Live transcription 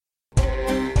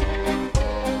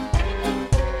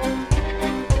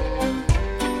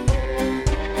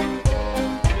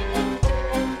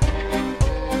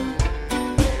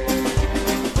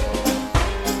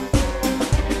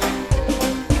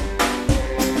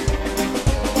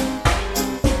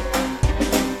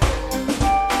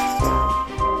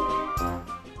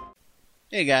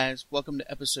Hey guys, welcome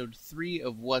to episode 3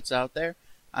 of What's Out There.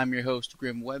 I'm your host,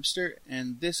 Grim Webster,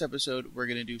 and this episode we're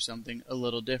going to do something a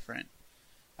little different.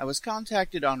 I was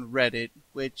contacted on Reddit,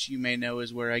 which you may know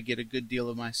is where I get a good deal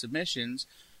of my submissions,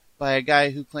 by a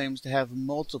guy who claims to have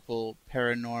multiple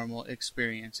paranormal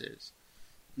experiences.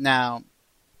 Now,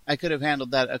 I could have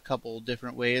handled that a couple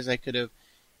different ways. I could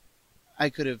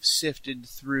have sifted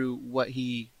through what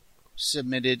he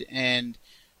submitted and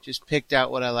just picked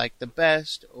out what I liked the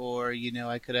best, or,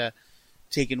 I could have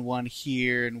taken one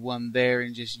here and one there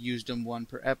and just used them one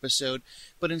per episode.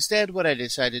 But instead, what I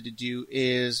decided to do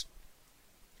is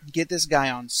get this guy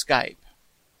on Skype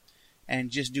and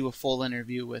just do a full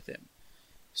interview with him.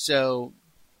 So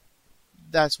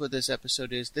that's what this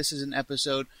episode is. This is an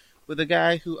episode with a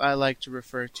guy who I like to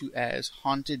refer to as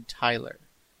Haunted Tyler.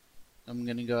 I'm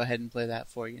going to go ahead and play that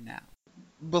for you now.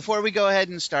 Before we go ahead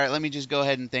and start, let me just go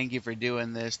ahead and thank you for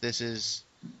doing this. This is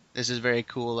very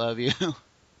cool of you.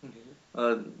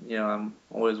 I'm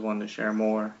always one to share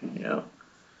more,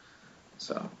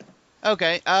 so.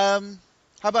 Okay, how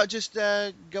about just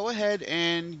go ahead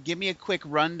and give me a quick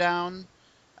rundown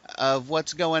of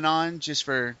what's going on, just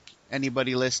for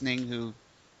anybody listening who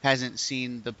hasn't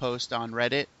seen the post on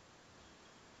Reddit.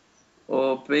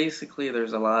 Well, basically,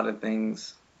 there's a lot of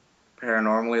things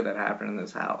paranormally that happen in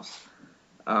this house.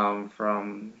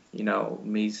 From,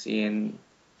 me seeing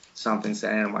something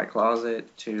standing in my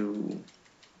closet to,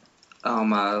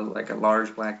 like a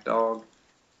large black dog.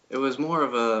 It was more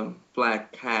of a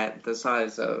black cat the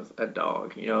size of a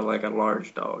dog, like a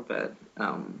large dog that,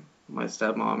 my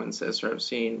stepmom and sister have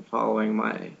seen following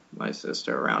my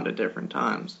sister around at different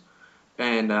times.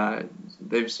 And,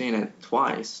 they've seen it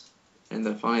twice. And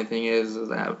the funny thing is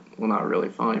that, well, not really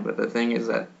funny, but the thing is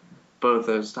that both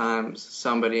those times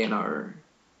somebody in our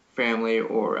family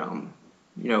or,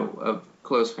 a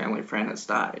close family friend has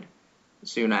died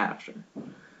soon after.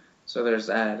 So there's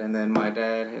that. And then my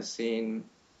dad has seen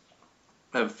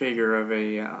a figure of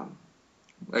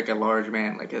like a large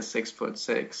man, like a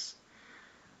 6'6",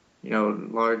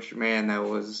 large man that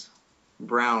was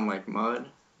brown like mud,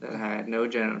 that had no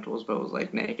genitals but was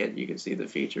like naked. You could see the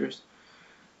features.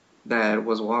 That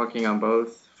was walking on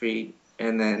both feet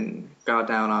and then got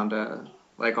down onto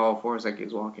like all fours, like he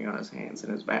was walking on his hands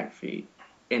and his back feet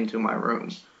into my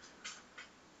room.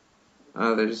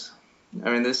 There's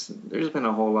been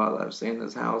a whole lot that I've seen in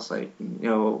this house. Like,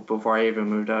 before I even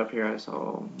moved up here, I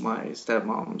saw my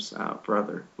stepmom's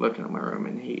brother looking at my room,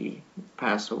 and he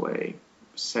passed away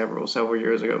several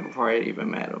years ago before I had even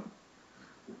met him.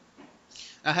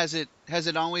 Has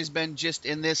it always been just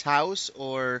in this house,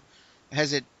 or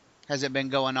has it been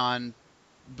going on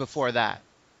before that?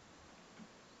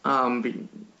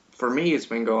 For me, it's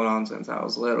been going on since I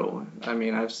was little.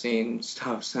 I've seen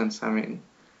stuff since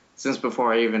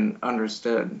before I even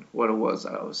understood what it was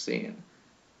that I was seeing.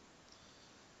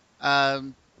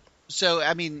 So,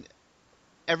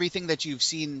 everything that you've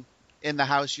seen in the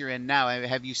house you're in now,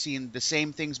 have you seen the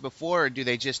same things before, or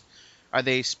are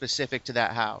they specific to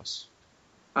that house?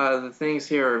 The things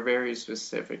here are very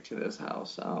specific to this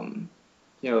house.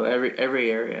 Every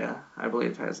area, I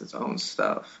believe, has its own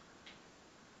stuff.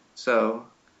 So,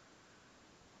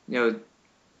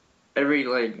 every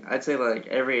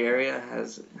area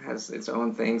has its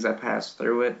own things that pass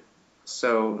through it.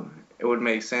 So it would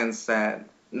make sense that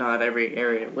not every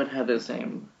area would have the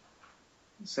same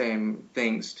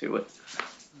things to it.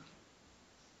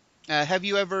 Have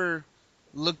you ever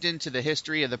looked into the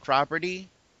history of the property?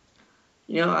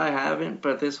 I haven't,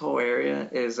 but this whole area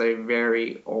is a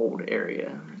very old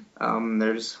area.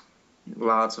 There's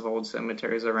lots of old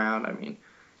cemeteries around.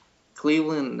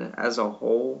 Cleveland as a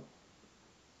whole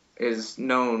is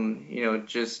known,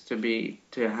 just to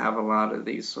have a lot of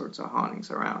these sorts of hauntings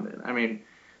around it. I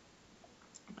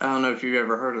don't know if you've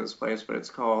ever heard of this place, but it's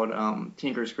called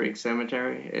Tinkers Creek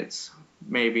Cemetery. It's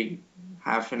maybe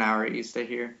half an hour east of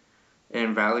here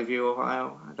in Valley View,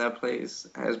 Ohio. That place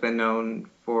has been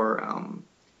known for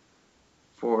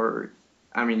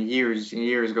years and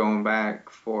years going back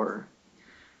for,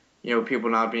 people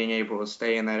not being able to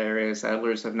stay in that area.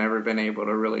 Settlers have never been able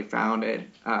to really found it.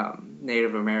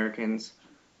 Native Americans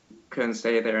couldn't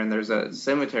stay there, and there's a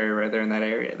cemetery right there in that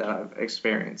area that I've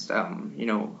experienced.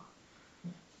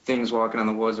 Things walking in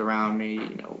the woods around me,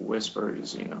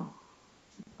 whispers,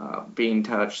 being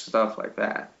touched, stuff like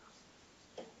that.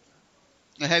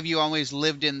 Have you always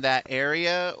lived in that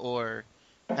area, or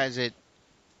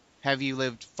have you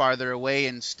lived farther away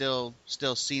and still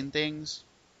seen things?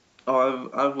 Oh,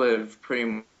 I've lived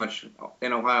pretty much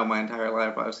in Ohio my entire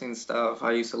life. I've seen stuff.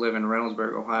 I used to live in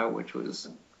Reynoldsburg, Ohio, which was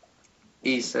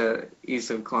east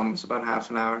of Columbus, about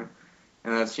half an hour.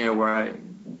 and that's where I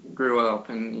grew up,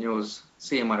 and was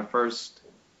seeing my first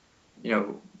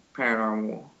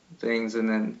paranormal things, and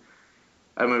then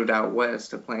I moved out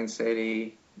west to Plain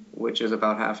City, which is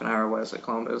about half an hour west of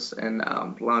Columbus, and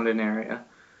London area.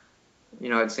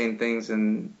 I'd seen things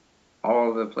in all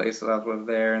of the places I've lived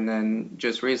there, and then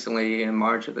just recently in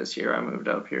March of this year, I moved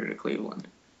up here to Cleveland.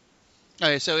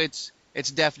 Okay, so it's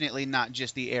definitely not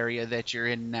just the area that you're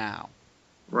in now.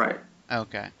 Right.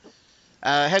 Okay.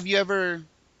 Have you ever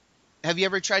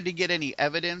tried to get any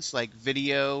evidence, like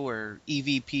video or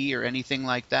EVP or anything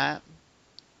like that?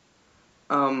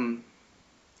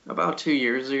 About 2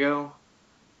 years ago,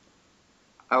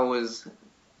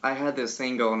 I had this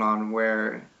thing going on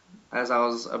where, as I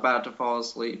was about to fall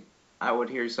asleep, I would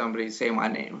hear somebody say my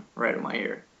name right in my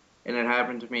ear, and it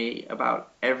happened to me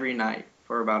about every night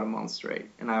for about a month straight,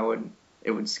 and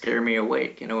it would scare me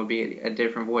awake, and it would be a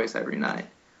different voice every night.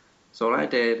 So what I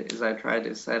did is I tried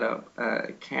to set up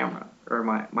a camera, or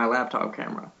my laptop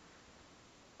camera,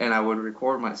 and I would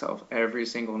record myself every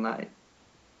single night.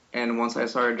 And once I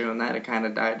started doing that, it kind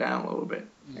of died down a little bit.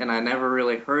 And I never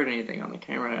really heard anything on the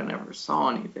camera. I never saw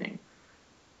anything.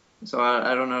 So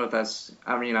I don't know if that's.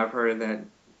 I mean, I've heard that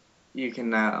you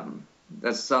can.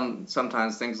 That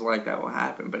sometimes things like that will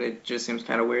happen, but it just seems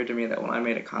kind of weird to me that when I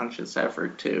made a conscious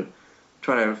effort to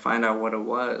try to find out what it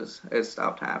was, it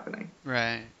stopped happening.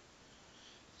 Right.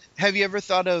 Have you ever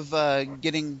thought of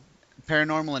getting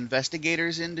paranormal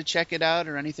investigators in to check it out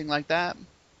or anything like that?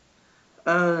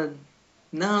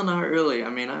 No, not really. I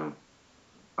mean,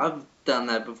 I've done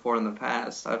that before in the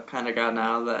past. I've kind of gotten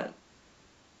out of that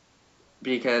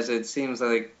because it seems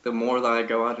like the more that I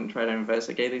go out and try to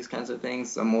investigate these kinds of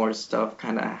things, the more stuff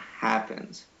kind of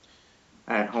happens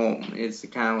at home. It's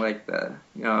kind of like I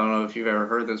don't know if you've ever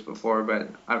heard this before, but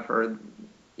I've heard,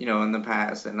 in the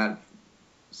past, and I've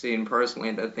seen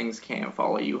personally that things can't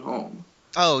follow you home.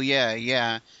 Oh yeah,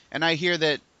 yeah. And I hear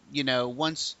that,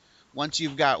 once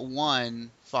you've got one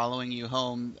following you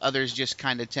home, others just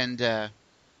kind of tend to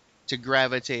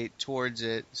gravitate towards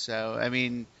it. So, I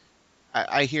mean,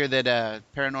 I hear that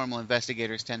paranormal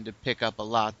investigators tend to pick up a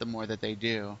lot the more that they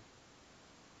do.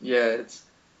 Yeah, it's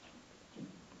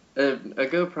a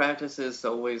good practice is to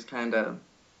always kind of,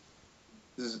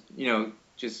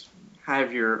 just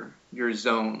have your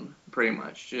zone pretty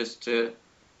much, just to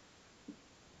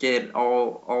get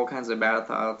all kinds of bad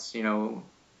thoughts,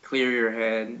 clear your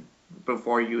head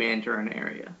before you enter an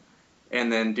area. And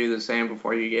then do the same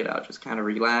before you get out. Just kind of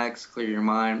relax, clear your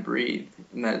mind, breathe.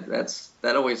 And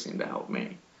that always seemed to help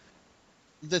me.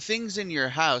 The things in your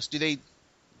house, do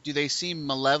they seem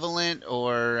malevolent,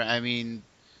 or I mean,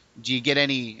 do you get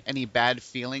any bad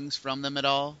feelings from them at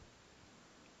all?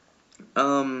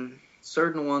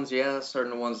 Certain ones, yeah,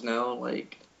 certain ones, no.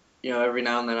 Like, every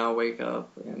now and then I'll wake up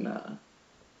and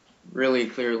really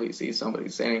clearly see somebody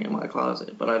standing in my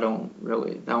closet, but that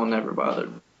will never bother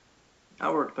me.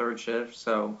 I work third shift,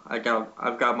 so I've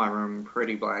got my room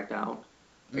pretty blacked out,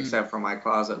 except for my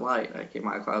closet light. I keep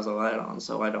my closet light on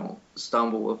so I don't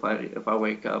stumble if I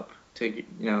wake up to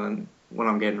and when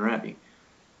I'm getting ready.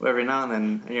 But every now and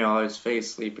then, I always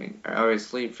I always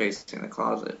sleep facing the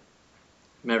closet.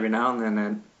 And every now and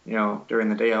then, during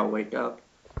the day I'll wake up,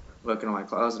 look into my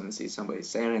closet and see somebody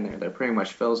standing there that pretty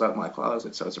much fills up my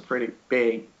closet, so it's a pretty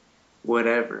big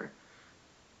whatever.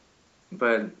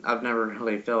 But I've never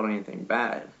really felt anything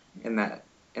bad in that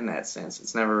sense.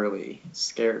 It's never really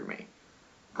scared me.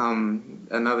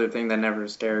 Another thing that never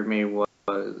scared me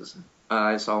was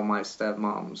I saw my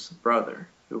stepmom's brother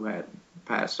who had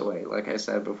passed away, like I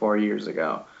said before, years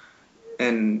ago,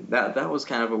 and that was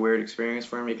kind of a weird experience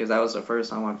for me because that was the first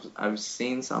time I've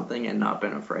seen something and not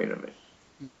been afraid of it.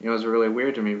 It was really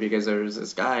weird to me because there was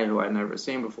this guy who I'd never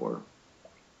seen before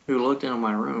who looked into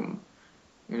my room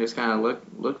and just kind of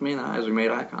looked me in the eyes. We made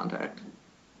eye contact,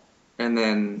 and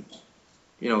then,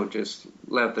 just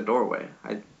left the doorway.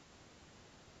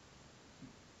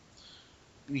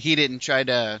 He didn't try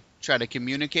to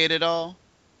communicate at all?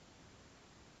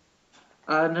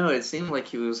 No, it seemed like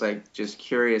he was like just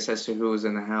curious as to who was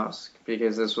in the house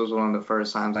because this was one of the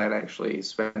first times I'd actually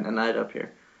spent the night up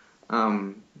here.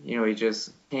 He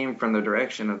just came from the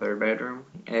direction of their bedroom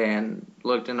and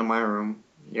looked into my room.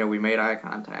 We made eye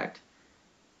contact,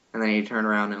 and then he turned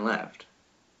around and left.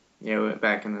 Went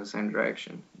back in the same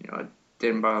direction. It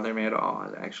didn't bother me at all.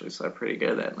 I actually slept pretty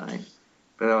good that night.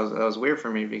 But that was weird for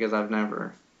me because I've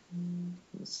never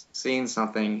seen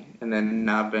something and then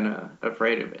not been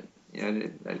afraid of it.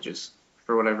 It just,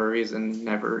 for whatever reason,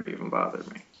 never even bothered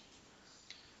me.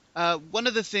 One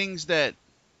of the things that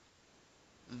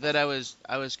I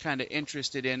was kind of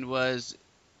interested in was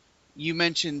you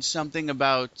mentioned something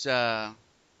about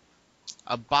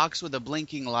A box with a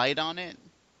blinking light on it?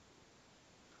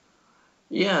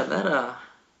 Yeah, that.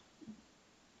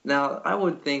 Now I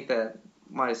would think that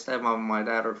my stepmom and my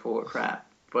dad are full of crap,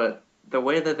 but the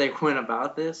way that they went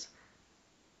about this,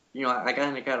 I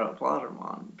kind of got to applaud them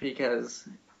on because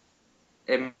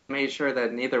it made sure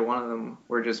that neither one of them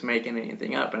were just making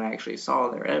anything up and actually saw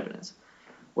their evidence.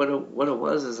 What it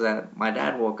was is that my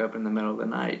dad woke up in the middle of the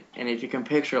night, and if you can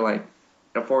picture like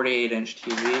a 48-inch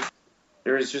TV,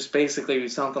 there was just basically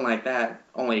something like that,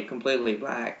 only completely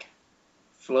black,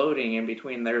 floating in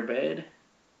between their bed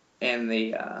and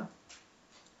the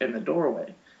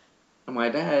doorway. And my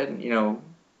dad,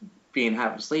 being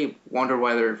half asleep, wondered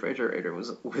why the refrigerator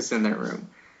was in their room.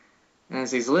 And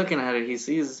as he's looking at it, he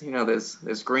sees,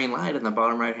 this green light in the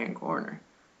bottom right-hand corner.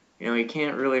 He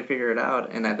can't really figure it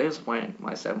out. And at this point,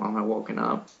 my stepmom had woken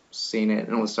up, seen it,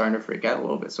 and was starting to freak out a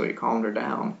little bit. So he calmed her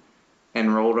down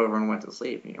and rolled over and went to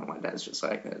sleep. My dad's just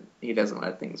like that. He doesn't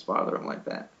let things bother him like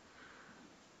that.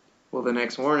 Well, the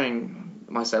next morning,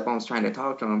 my stepmom's trying to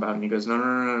talk to him about it, and he goes,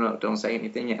 no, don't say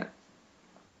anything yet.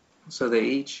 So they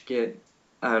each get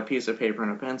a piece of paper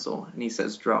and a pencil, and he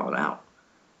says, draw it out.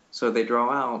 So they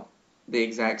draw out the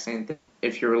exact same thing.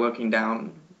 If you were looking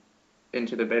down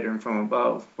into the bedroom from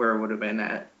above, where it would have been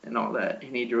at, and all that,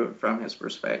 and he drew it from his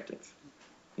perspective,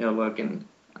 looking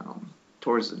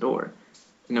towards the door.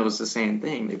 And it was the same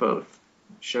thing. They both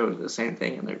showed the same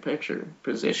thing in their picture,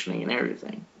 positioning and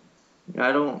everything.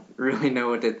 I don't really know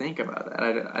what to think about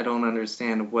that. I don't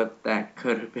understand what that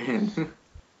could have been.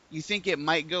 You think it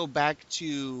might go back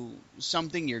to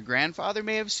something your grandfather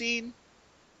may have seen?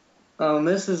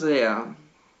 This is a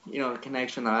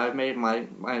connection that I've made. My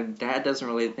dad doesn't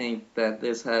really think that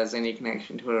this has any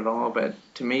connection to it at all, but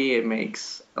to me it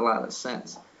makes a lot of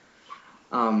sense.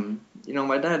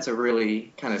 My dad's a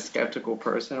really kind of skeptical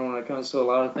person when it comes to a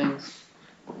lot of things,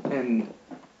 and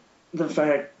the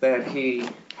fact that he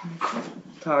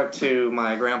talked to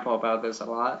my grandpa about this a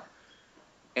lot,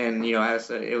 and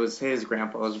as it was his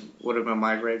grandpa, would have been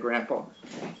my great grandpa,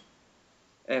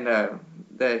 and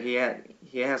that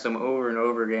he asked him over and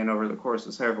over again over the course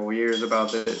of several years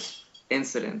about this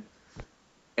incident,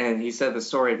 and he said the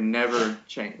story never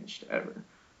changed ever.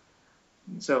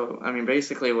 So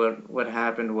basically what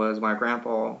happened was my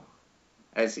grandpa,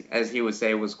 as he would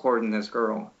say, was courting this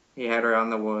girl. He had her out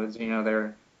in the woods,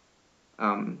 they're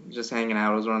just hanging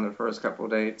out. It was one of the first couple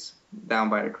of dates down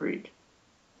by a creek.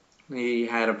 He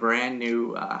had a brand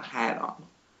new hat on,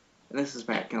 and this is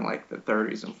back in like the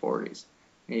 30s and 40s.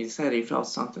 And he said he felt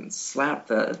something slap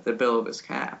the bill of his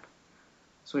cap.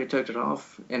 So he took it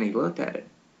off and he looked at it,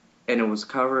 and it was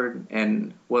covered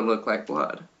in what looked like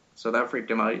blood. So that freaked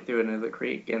him out. He threw it into the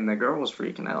creek, and the girl was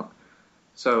freaking out.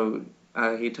 So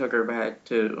he took her back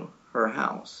to her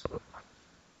house.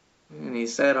 And he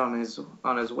said on his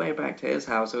way back to his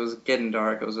house, it was getting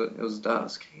dark. It was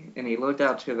dusk, and he looked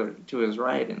out to his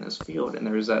right in this field, and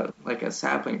there was a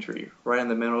sapling tree right in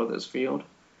the middle of this field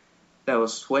that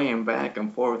was swaying back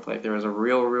and forth like there was a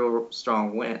real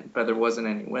strong wind, but there wasn't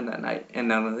any wind that night, and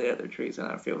none of the other trees in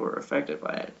that field were affected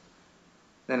by it.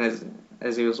 Then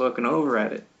as he was looking over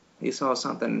at it, he saw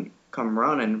something come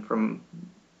running from,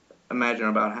 imagine,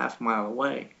 about half a mile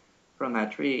away from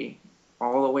that tree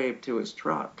all the way to his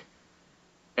truck,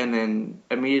 and then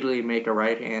immediately make a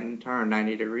right-hand turn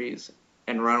 90 degrees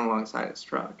and run alongside his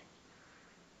truck.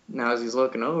 Now, as he's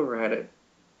looking over at it,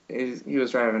 he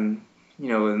was driving,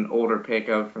 an older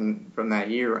pickup from that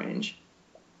year range.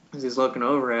 As he's looking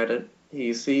over at it,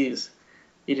 he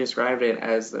described it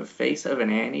as the face of an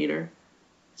anteater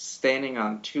standing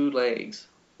on two legs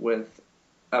with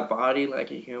a body like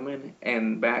a human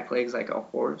and back legs like a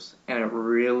horse and a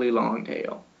really long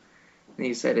tail. And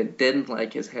he said it didn't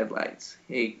like his headlights.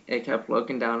 It kept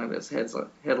looking down at his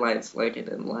headlights like it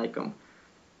didn't like them.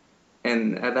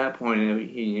 And at that point,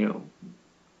 he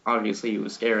obviously he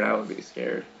was scared. I would be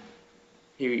scared.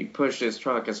 He pushed his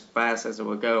truck as fast as it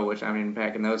would go, which,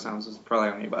 back in those times was probably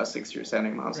only about 60 or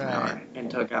 70 miles an hour,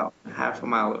 and took out half a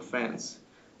mile of fence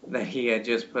that he had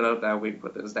just put up that week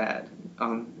with his dad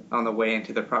on the way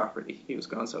into the property. He was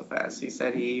going so fast. He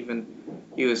said he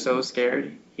was so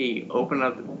scared, he opened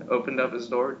up his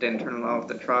door, didn't turn off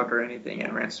the truck or anything,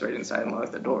 and ran straight inside and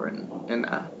locked the door and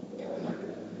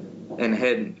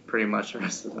hid pretty much the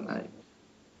rest of the night.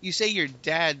 You say your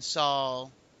dad saw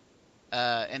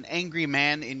an angry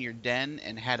man in your den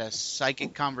and had a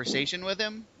psychic conversation with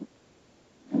him?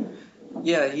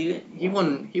 Yeah, he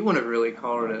wouldn't really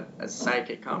call it a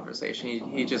psychic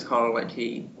conversation. He just called it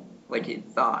like he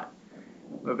thought.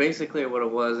 But basically what it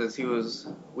was is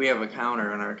we have a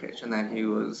counter in our kitchen that he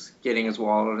was getting his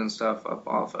wallet and stuff up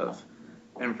off of.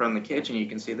 And from the kitchen you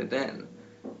can see the den.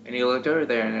 And he looked over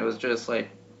there, and it was just like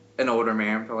an older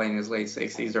man, probably in his late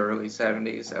 60s or early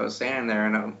 70s. I was standing there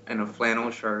in a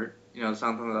flannel shirt,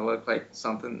 something that looked like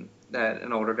something that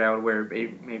an older guy would wear,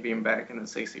 maybe back in the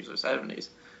 60s or 70s.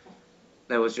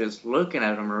 That was just looking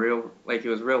at him like he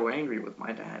was real angry with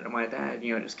my dad. And my dad,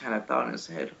 just kind of thought in his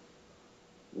head,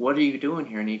 "What are you doing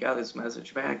here?" And he got this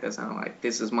message back that sounded like,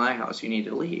 "This is my house. You need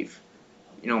to leave."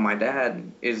 My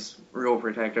dad is real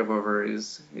protective over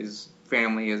his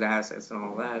family, his assets, and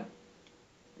all that.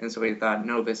 And so he thought,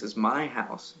 "No, this is my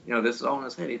house." This is all in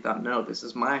his head. He thought, "No, this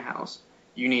is my house.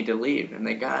 You need to leave." And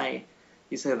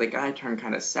he said the guy turned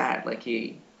kind of sad, like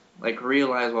he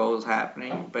realized what was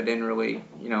happening, but didn't really,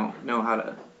 know how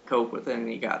to cope with it. And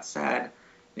he got sad.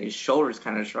 And his shoulders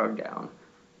kind of shrugged down.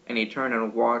 And he turned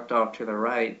and walked off to the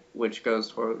right, which goes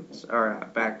towards our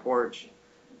back porch.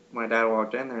 My dad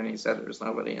walked in there, and he said there was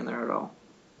nobody in there at all.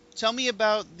 Tell me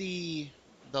about the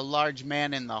large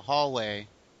man in the hallway.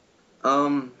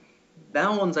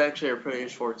 That one's actually a pretty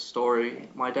short story.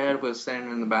 My dad was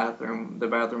standing in the bathroom. The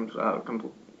bathroom's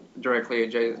directly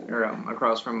adjacent or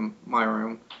across from my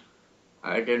room,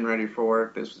 getting ready for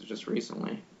work. This was just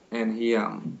recently, and he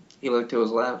looked to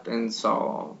his left and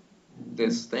saw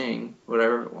this thing,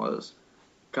 whatever it was,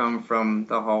 come from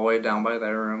the hallway down by that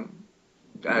room,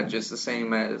 just the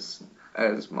same as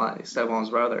my stepmom's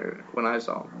brother when I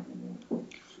saw him.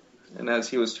 And as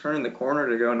he was turning the corner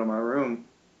to go into my room,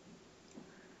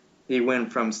 he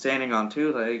went from standing on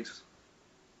two legs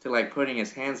to putting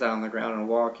his hands out on the ground and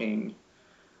walking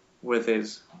with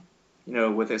his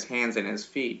hands and his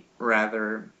feet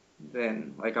rather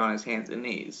than on his hands and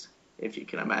knees, if you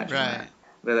can imagine that.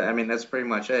 But I mean, that's pretty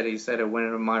much it. He said it went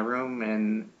into my room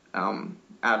and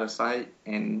out of sight,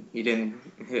 and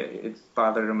it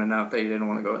bothered him enough that he didn't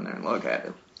want to go in there and look at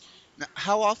it. Now,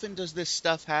 how often does this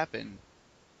stuff happen?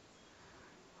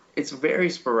 It's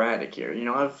very sporadic here.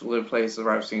 I've lived places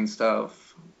where I've seen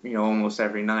stuff, almost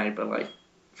every night, but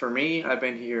for me, I've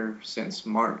been here since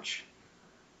March,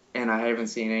 and I haven't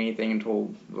seen anything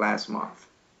until last month.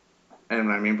 And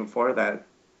I mean, before that,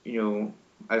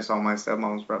 I saw my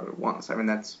stepmom's brother once. I mean,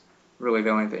 that's really the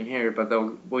only thing here, but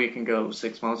we can go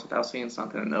 6 months without seeing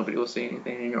something and nobody will see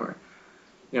anything, or,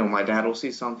 my dad will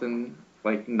see something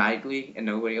nightly and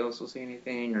nobody else will see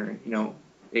anything, or,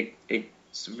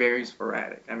 it's very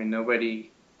sporadic. I mean,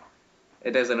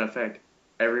 it doesn't affect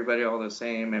everybody all the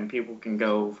same, and people can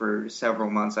go for several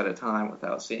months at a time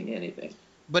without seeing anything.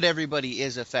 But everybody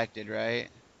is affected, right?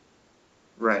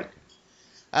 Right.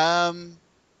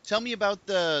 Tell me about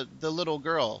the little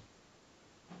girl.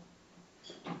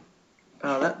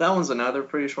 That one's another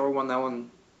pretty short one.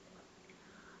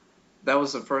 That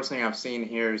was the first thing I've seen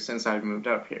here since I moved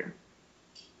up here.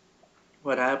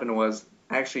 What happened was,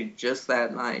 actually just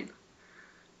that night,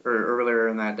 or earlier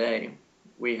in that day,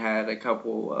 we had a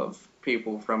couple of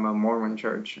people from a Mormon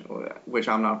church, which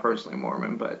I'm not personally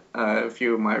Mormon, but a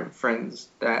few of my dad's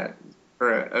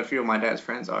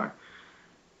friends are,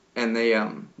 and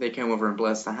they came over and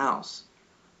blessed the house.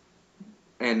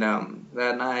 And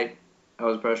that night, I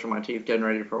was brushing my teeth, getting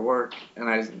ready for work, and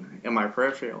in my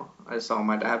peripheral, I saw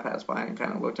my dad pass by and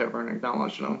kind of looked over and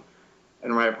acknowledged him.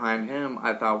 And right behind him,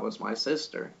 I thought was my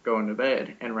sister going to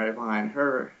bed, and right behind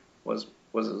her was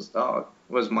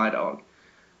my dog.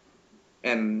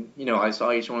 And, I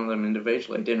saw each one of them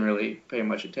individually. I didn't really pay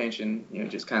much attention,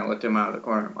 just kind of looked him out of the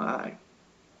corner of my eye.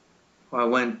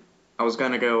 Well, I was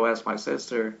going to go ask my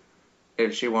sister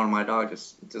if she wanted my dog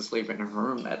to sleep in her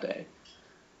room that day.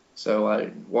 So I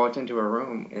walked into her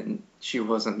room, and she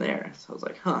wasn't there. So I was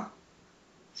like, huh.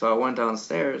 So I went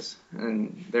downstairs,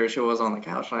 and there she was on the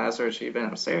couch, and I asked her if she had been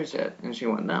upstairs yet, and she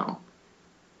went, no.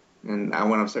 And I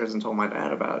went upstairs and told my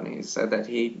dad about it, and he said that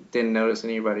he didn't notice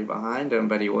anybody behind him,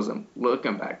 but he wasn't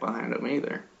looking back behind him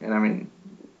either. And I mean,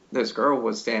 this girl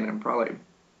was standing probably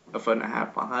 1.5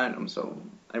 feet behind him, so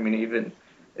I mean, even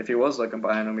if he was looking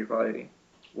behind him, he probably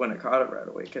wouldn't have caught it right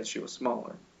away because she was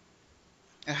smaller.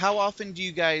 And how often do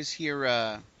you guys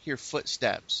hear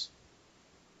footsteps?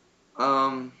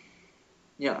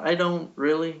 Yeah, I don't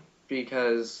really,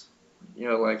 because,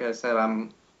 like I said,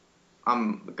 I'm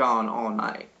gone all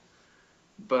night.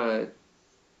 But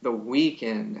the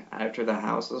weekend after the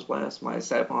house was blessed, my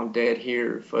stepmom did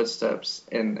hear footsteps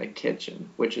in the kitchen,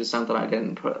 which is something I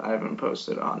haven't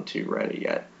posted on to Reddit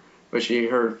yet. But she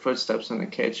heard footsteps in the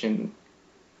kitchen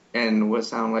and what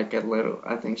sounded like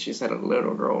I think she said a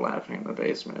little girl laughing in the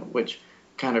basement, which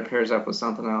kind of pairs up with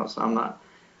something else. I'm not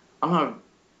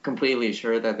completely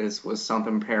sure that this was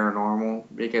something paranormal,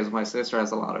 because my sister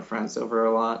has a lot of friends over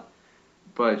a lot,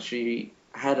 but she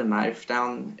had a knife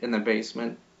down in the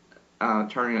basement,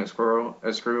 turning a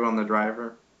screw on the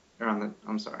driver, or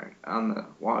I'm sorry, on the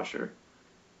washer.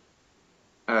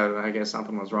 I guess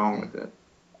something was wrong with it.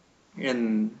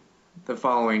 And the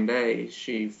following day,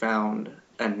 she found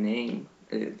a name.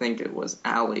 I think it was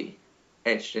Allie,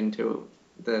 etched into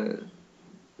the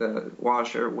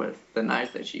washer with the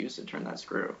knife that she used to turn that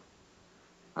screw.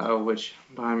 Which,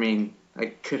 I mean,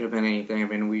 it could have been anything. I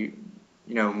mean,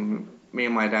 me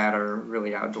and my dad are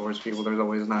really outdoors people. There's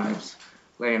always knives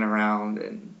laying around,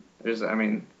 and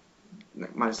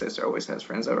my sister always has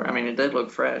friends over. I mean, it did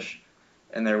look fresh,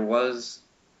 and there was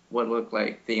what looked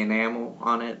like the enamel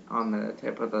on it, on the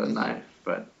tip of the knife,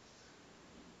 but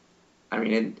I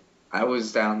mean, I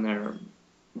was down there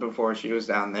before she was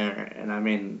down there, and I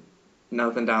mean,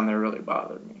 nothing down there really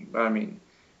bothered me. But I mean,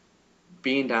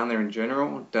 being down there in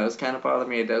general does kind of bother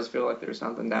me. It does feel like there's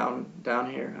something down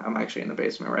here. I'm actually in the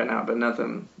basement right now, but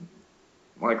nothing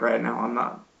like right now. I'm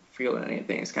not feeling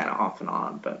anything. It's kind of off and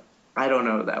on, but I don't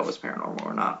know if that was paranormal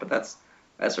or not. But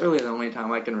that's really the only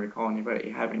time I can recall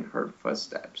anybody having heard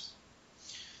footsteps.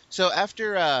 So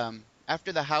after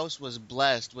the house was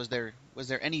blessed, was there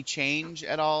any change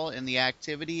at all in the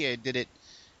activity? Did it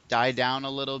die down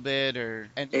a little bit, or?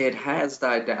 It has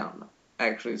died down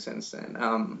actually since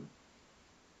then.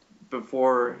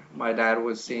 Before my dad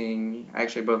was seeing,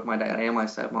 actually both my dad and my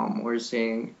stepmom were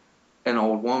seeing an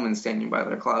old woman standing by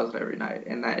their closet every night,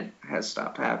 and that has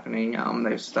stopped happening.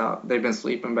 They've been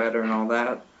sleeping better and all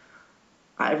that.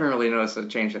 I haven't really noticed a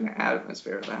change in the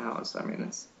atmosphere of the house. I mean,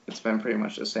 it's been pretty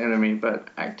much the same to me, but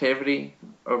activity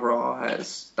overall has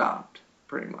stopped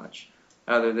pretty much,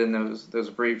 other than those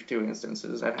brief 2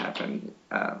 instances that happened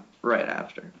right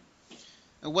after.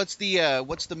 And what's the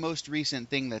most recent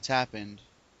thing that's happened?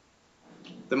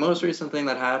 The most recent thing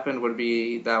that happened would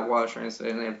be that washer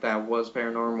incident, if that was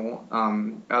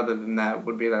paranormal. Other than that,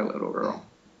 would be that little girl.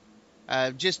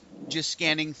 Just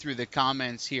scanning through the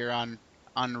comments here on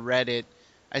Reddit,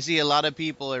 I see a lot of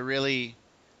people are really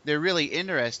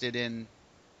interested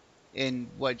in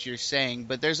what you're saying,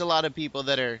 but there's a lot of people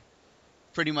that are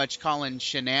pretty much calling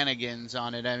shenanigans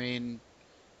on it. I mean,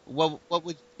 what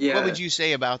would you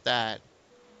say about that?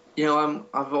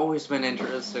 I've always been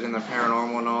interested in the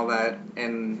paranormal and all that,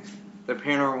 and the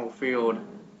paranormal field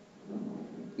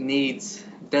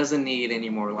doesn't need any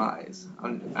more lies. I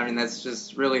mean, that's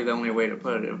just really the only way to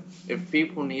put it. If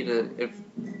people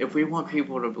if we want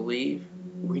people to believe,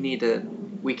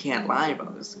 we can't lie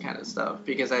about this kind of stuff,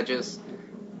 because that just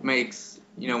makes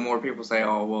more people say,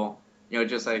 oh well,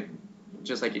 just like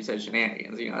you said,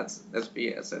 shenanigans. That's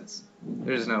BS.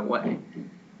 There's no way.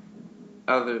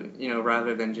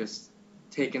 Rather than just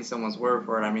taking someone's word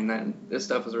for it. I mean, then this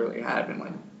stuff has really happened.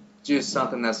 Like, just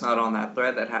something that's not on that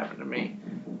thread that happened to me.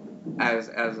 As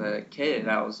a kid,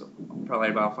 I was probably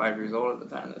about 5 years old at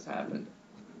the time this happened.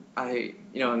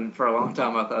 And for a long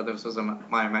time I thought this was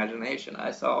my imagination.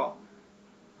 I saw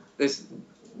this.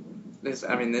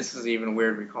 I mean, this is even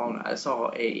weird recalling it. I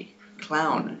saw a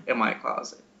clown in my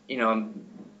closet.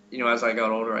 As I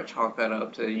got older, I chalked that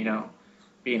up to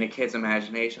being a kid's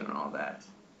imagination and all that.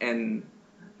 And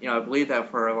I believed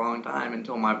that for a long time,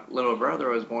 until my little brother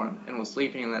was born and was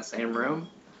sleeping in that same room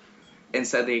and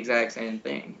said the exact same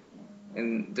thing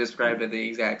and described it the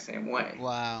exact same way.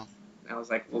 Wow. And I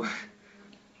was like, well,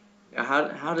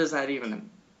 how does that even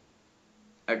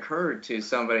occur to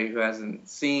somebody who hasn't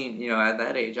seen, at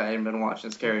that age I hadn't been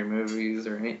watching scary movies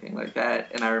or anything like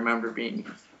that, and I remember being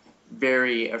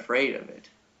very afraid of it.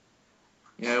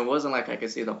 It wasn't like I could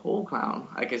see the whole clown.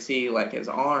 I could see like his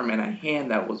arm and a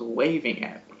hand that was waving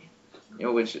at me.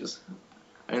 Which is,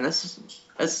 I mean, that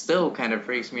still kind of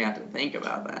freaks me out to think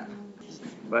about that.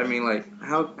 But I mean, like,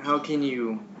 how can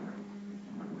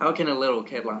a little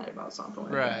kid lie about something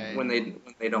like that when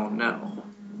they don't know?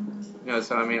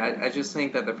 So I mean, I just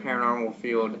think that the paranormal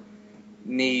field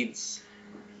needs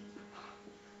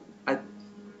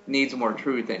more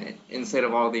truth in it, instead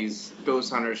of all these ghost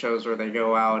hunter shows where they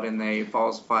go out and they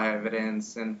falsify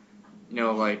evidence, and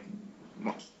like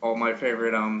all my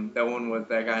favorite that one with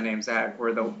that guy named Zach,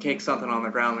 where they'll kick something on the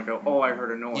ground and go, oh, I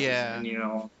heard a noise. Yeah.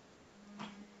 And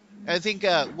I think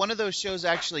one of those shows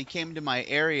actually came to my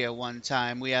area one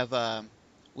time. We have a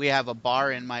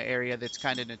bar in my area that's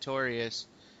kind of notorious,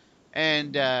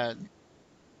 and a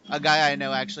guy I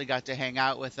know actually got to hang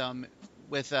out with them,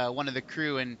 with one of the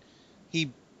crew, and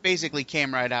he basically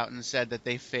came right out and said that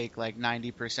they fake like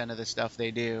 90% of the stuff they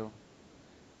do.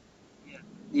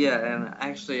 Yeah, and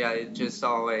actually I just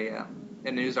saw a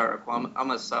news article. I'm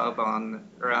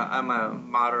a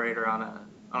moderator on a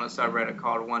subreddit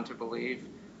called Want to Believe.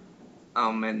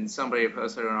 And somebody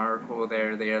posted an article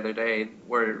there the other day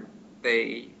where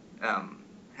they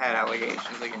had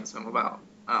allegations against them about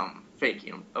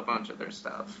faking a bunch of their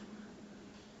stuff.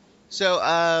 So,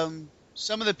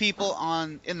 some of the people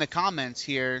in the comments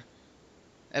here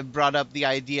have brought up the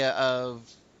idea of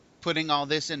putting all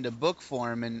this into book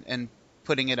form and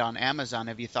putting it on Amazon.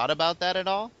 Have you thought about that at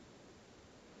all?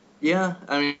 Yeah,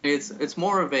 I mean it's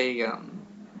more of a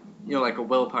like a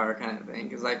willpower kind of thing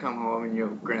because I come home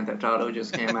and Grand Theft Auto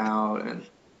just came out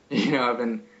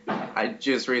and I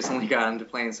just recently got into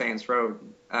playing Saints Row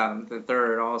the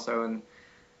third also, and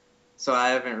so I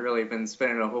haven't really been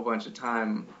spending a whole bunch of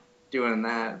time doing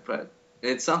that, but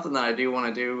it's something that I do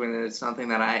want to do, and it's something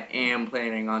that I am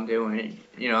planning on doing.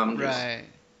 I'm just Right.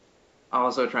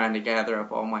 also trying to gather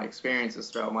up all my experiences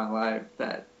throughout my life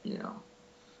that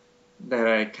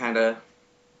I kind of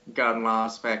gotten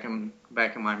lost back in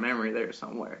my memory there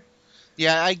somewhere.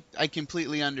 Yeah, I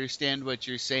completely understand what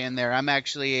you're saying there. I'm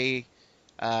actually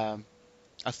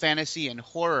a fantasy and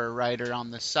horror writer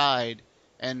on the side,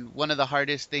 and one of the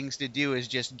hardest things to do is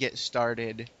just get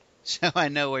started. So I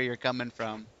know where you're coming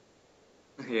from.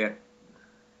 Yeah.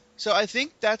 So I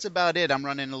think that's about it. I'm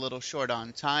running a little short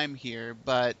on time here,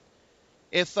 but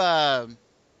if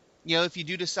if you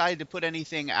do decide to put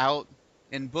anything out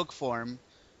in book form,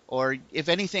 or if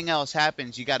anything else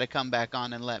happens, you got to come back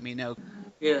on and let me know.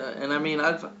 Yeah, and I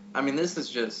mean this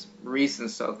is just recent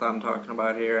stuff that I'm talking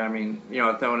about here. I mean,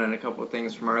 I've thrown in a couple of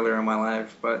things from earlier in my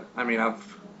life, but I mean,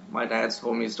 my dad's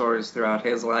told me stories throughout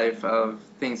his life of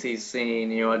things he's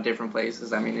seen, at different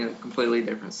places. I mean, in completely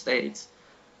different states.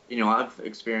 I've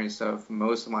experienced stuff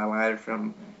most of my life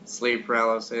from sleep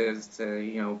paralysis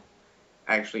to,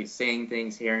 actually seeing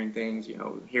things, hearing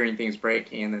things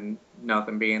breaking and then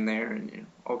nothing being there and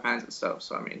all kinds of stuff.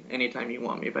 So, I mean, anytime you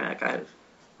want me back, I have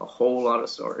a whole lot of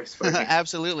stories for you.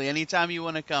 Absolutely. Anytime you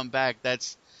want to come back,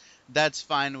 that's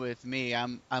fine with me.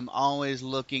 I'm always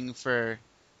looking for,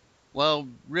 well,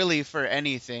 really for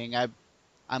anything.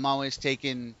 I'm always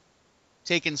taking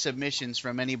submissions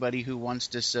from anybody who wants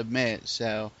to submit.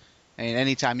 So, I mean,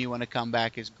 anytime you want to come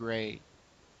back is great.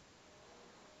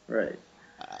 Right.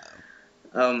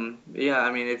 Uh, Yeah,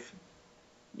 I mean, if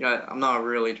I'm not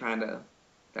really trying to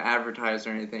advertise or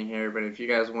anything here, but if you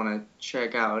guys want to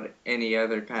check out any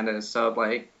other kind of sub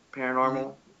like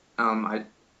mhm. paranormal,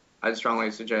 I'd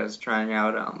strongly suggest trying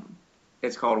out.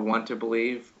 It's called Want to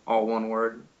Believe, all one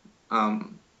word.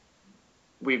 Um,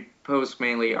 we post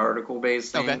mainly article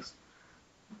based Okay. things.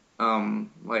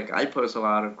 Like I post a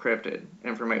lot of cryptid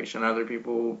information. Other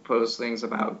people post things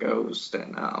about ghosts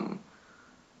and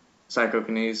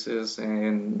psychokinesis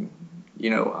and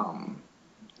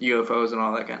UFOs and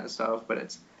all that kind of stuff. But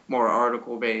it's more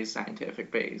article based, scientific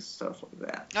based stuff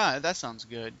like that. Ah, that sounds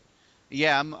good.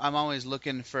 Yeah, I'm always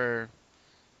looking for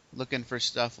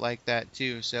stuff like that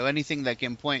too. So anything that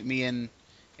can point me in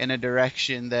a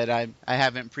direction that I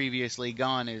haven't previously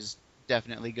gone is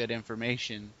definitely good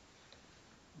information.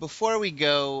 Before we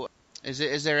go,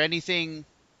 is there anything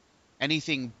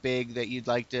big that you'd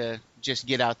like to just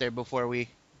get out there before we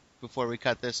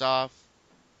cut this off?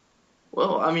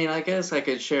 Well, I mean, I guess I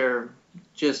could share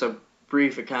just a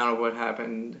brief account of what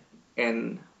happened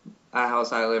in a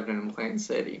house I lived in Plain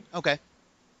City. Okay.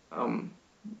 Um,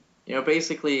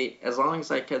 basically, as long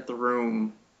as I kept the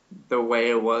room the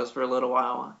way it was for a little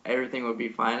while, everything would be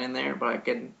fine in there. But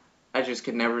I just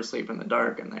could never sleep in the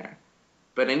dark in there.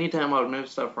 But anytime I would move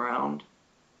stuff around,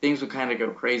 things would kind of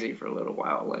go crazy for a little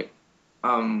while. Like,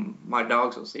 my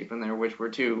dogs would sleep in there, which were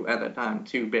at that time,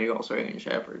 two big Australian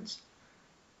Shepherds,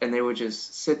 and they would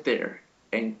just sit there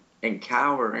and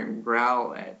cower and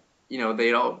growl at.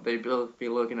 They'd both be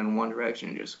looking in one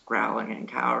direction, just growling and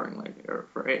cowering like they're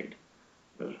afraid.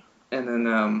 And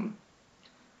then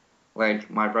like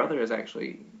my brother has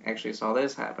actually saw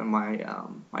this happen. My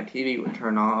TV would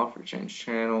turn off or change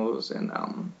channels, and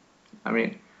I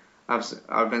mean,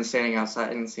 I've been standing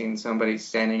outside and seen somebody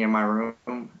standing in my room,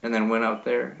 and then went up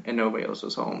there and nobody else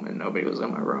was home and nobody was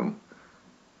in my room.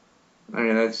 I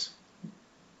mean, that's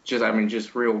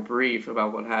just real brief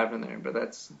about what happened there, but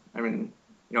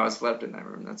I slept in that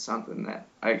room. That's something that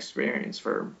I experienced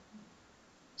for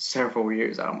several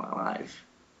years out of my life.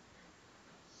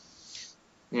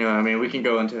 We can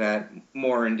go into that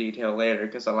more in detail later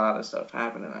because a lot of stuff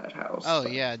happened in that house. Oh But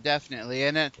of yeah, definitely.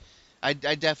 And I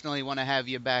definitely want to have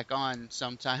you back on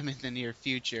sometime in the near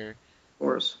future.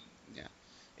 course, Yeah.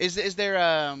 Is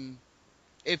there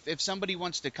if somebody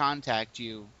wants to contact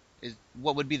you, is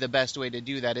what would be the best way to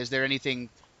do that? Is there anything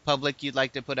public you'd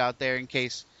like to put out there in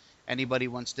case anybody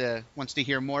wants to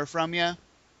hear more from you?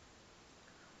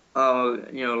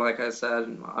 like I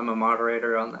said, I'm a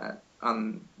moderator on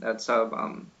that sub.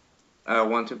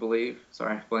 Want to believe.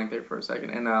 Sorry, I blanked there for a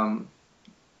second. And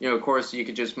of course, you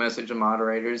could just message the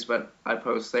moderators, but I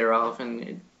post there often.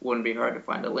 It wouldn't be hard to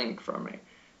find a link from me.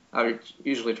 I would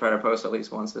usually try to post at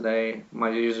least once a day. My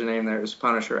username there is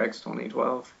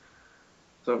PunisherX2012.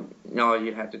 So, all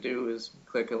you'd have to do is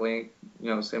click a link,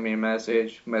 send me a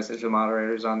message the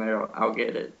moderators on there. I'll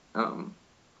get it.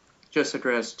 Just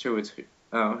address who it's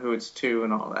to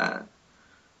and all that.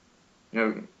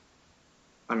 I'm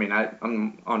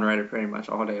on Reddit pretty much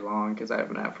all day long because I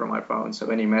have an app for my phone. So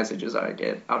any messages I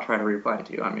get, I'll try to reply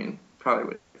to. Probably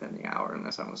within the hour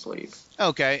unless I'm asleep.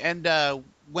 Okay, and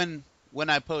when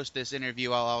I post this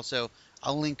interview, I'll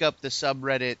link up the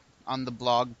subreddit on the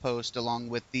blog post along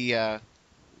with the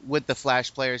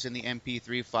Flash players and the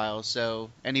MP3 files, so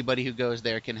anybody who goes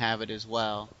there can have it as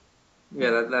well.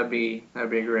 Yeah, that'd be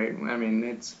great.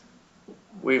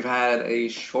 We've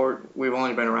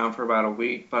only been around for about a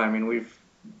week, but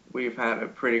we've had a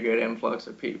pretty good influx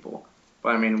of people.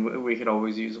 But we could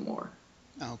always use more.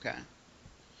 Okay.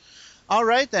 All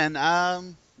right then.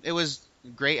 It was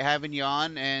great having you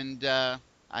on, and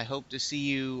I hope to see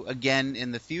you again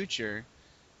in the future.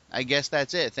 I guess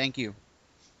that's it. Thank you.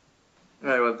 All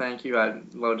right, well, thank you.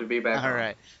 I'd love to be back. All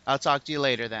right. I'll talk to you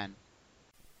later then.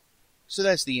 So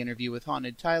that's the interview with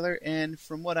Haunted Tyler, and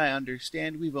from what I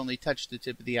understand, we've only touched the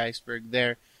tip of the iceberg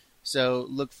there, so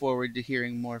look forward to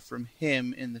hearing more from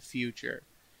him in the future.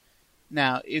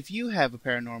 Now, if you have a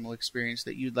paranormal experience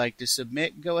that you'd like to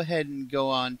submit, go ahead and go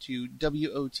on to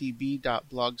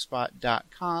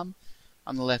wotb.blogspot.com.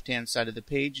 On the left-hand side of the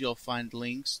page, you'll find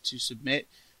links to submit.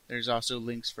 There's also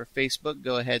links for Facebook.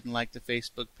 Go ahead and like the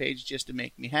Facebook page just to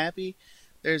make me happy.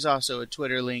 There's also a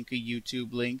Twitter link, a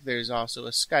YouTube link. There's also a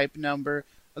Skype number,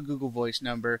 a Google Voice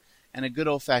number, and a good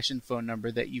old-fashioned phone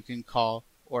number that you can call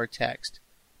or text.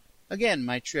 Again,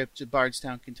 my trip to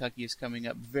Bardstown, Kentucky is coming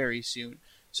up very soon.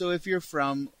 So if you're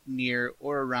from near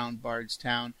or around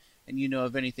Bardstown and you know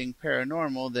of anything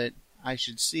paranormal that I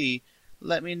should see,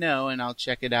 let me know and I'll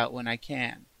check it out when I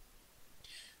can.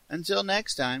 Until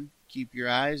next time, keep your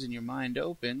eyes and your mind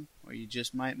open, or you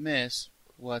just might miss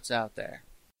what's out there.